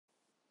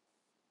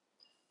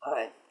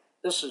Hi,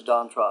 this is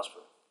Don Prosper,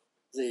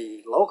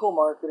 the local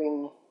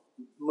marketing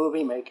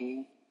movie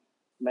making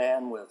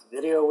man with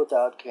Video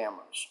Without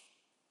Cameras.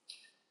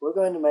 We're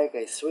going to make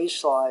a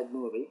 3-slide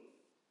movie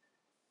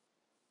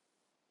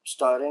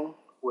starting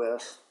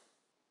with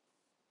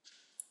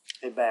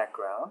a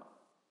background.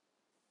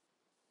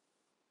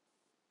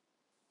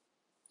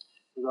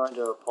 We're going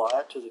to apply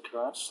it to the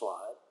current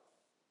slide.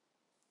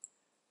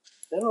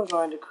 Then we're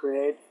going to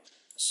create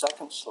a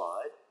second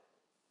slide.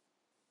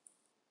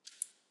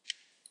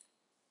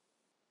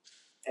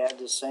 Add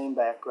the same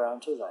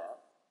background to that.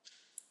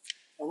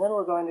 And then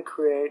we're going to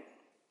create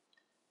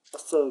a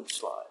third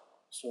slide.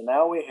 So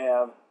now we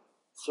have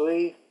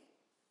 3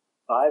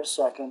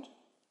 5-second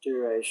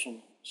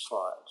duration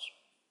slides.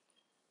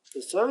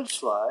 The third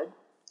slide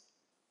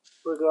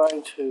we're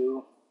going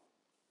to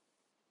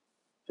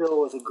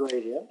fill with a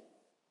gradient.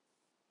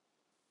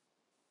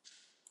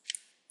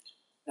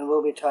 And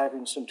we'll be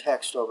typing some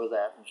text over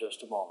that in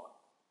just a moment.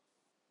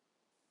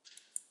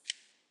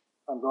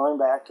 I'm going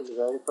back to the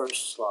very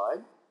first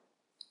slide.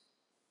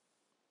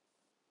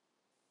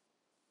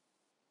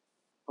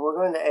 And we're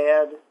going to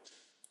add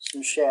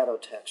some shadow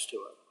text to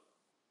it.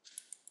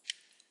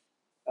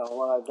 Now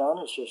what I've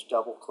done is just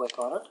double click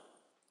on it.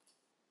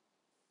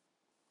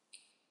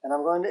 And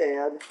I'm going to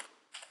add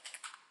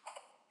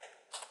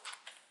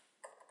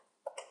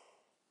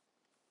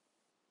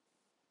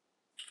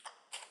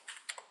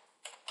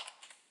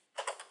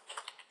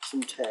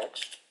some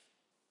text.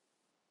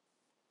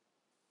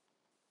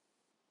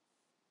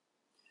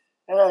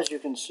 And as you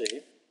can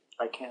see,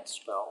 I can't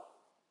spell.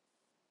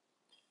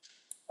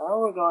 Now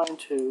we're going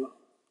to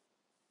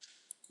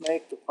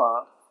make the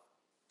font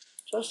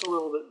just a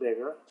little bit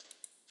bigger.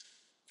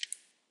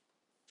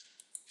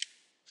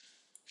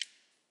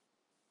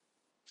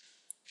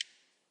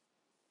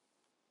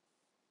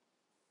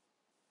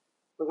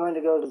 We're going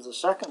to go to the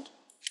second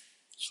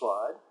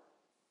slide.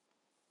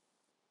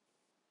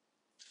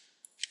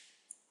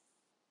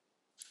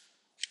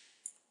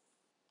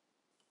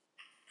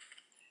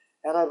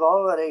 And I've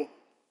already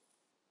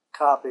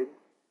copied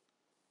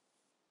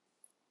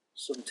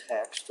some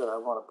text that I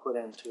want to put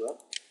into it.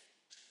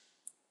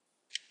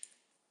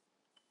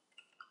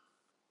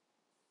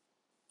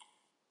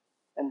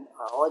 And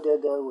all I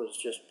did there was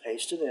just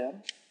paste it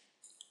in.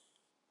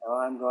 Now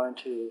I'm going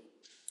to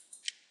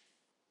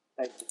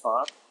make the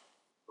font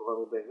a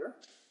little bigger.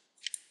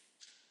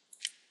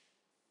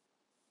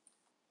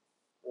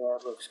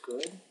 That looks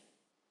good.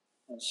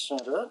 And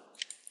center it.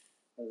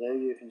 And there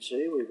you can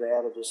see we've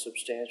added a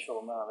substantial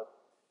amount of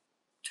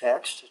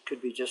text. It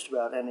could be just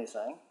about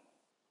anything.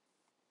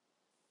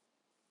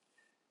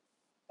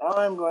 Now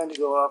I'm going to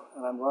go up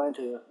and I'm going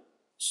to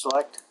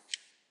select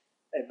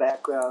a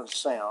background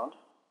sound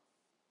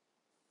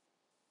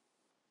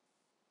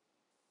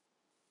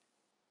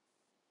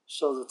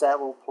so that that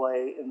will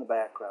play in the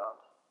background.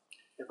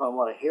 If I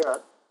want to hear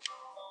it,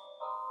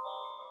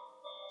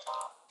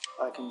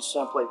 I can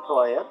simply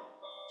play it.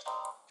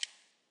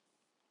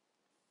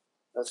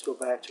 Let's go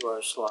back to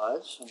our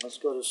slides and let's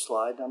go to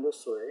slide number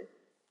 3.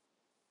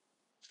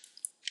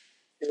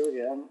 Here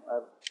again,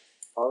 I've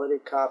already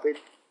copied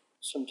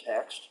some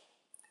text,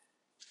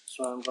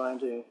 so I'm going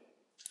to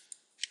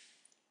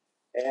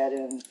add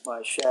in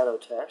my shadow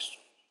text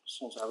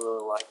since I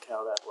really like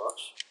how that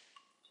looks.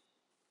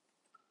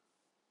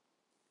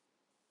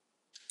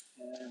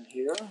 And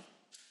here,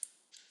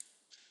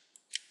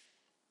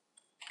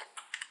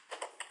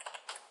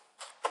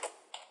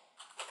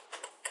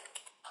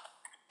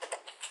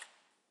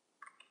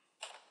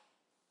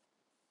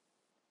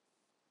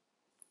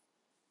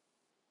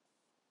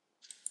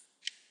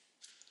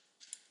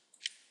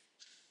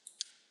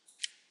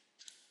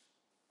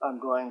 I'm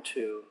going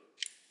to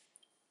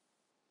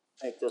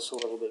make this a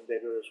little bit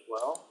bigger as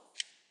well.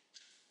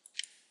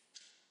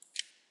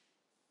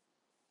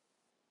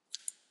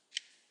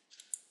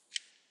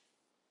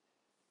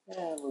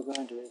 And we're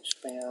going to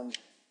expand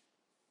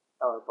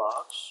our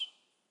box.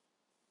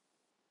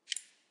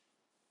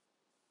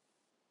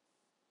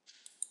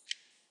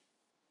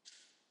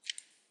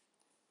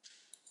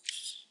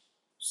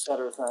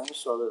 Center things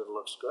so that it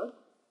looks good.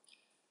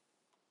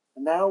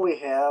 And now we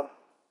have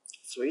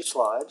 3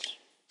 slides.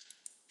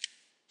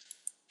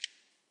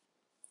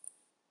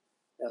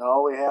 And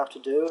all we have to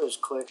do is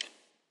click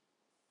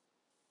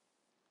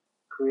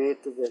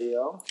Create the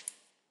Video.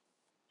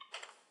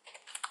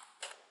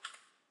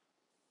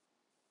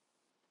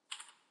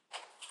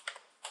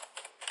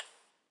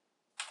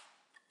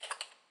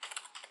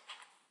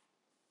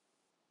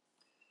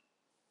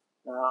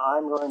 Now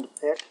I'm going to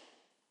pick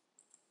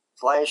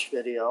Flash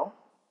Video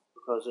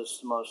because it's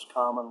the most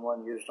common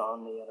one used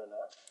on the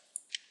internet.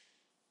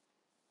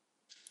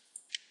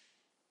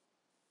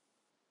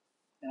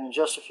 And in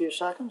just a few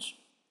seconds,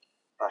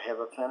 I have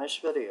a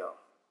finished video.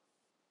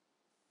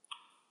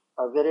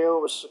 Our video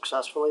was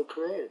successfully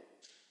created.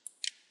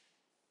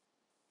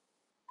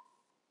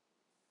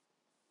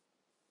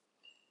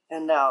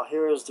 And now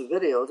here is the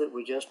video that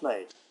we just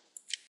made.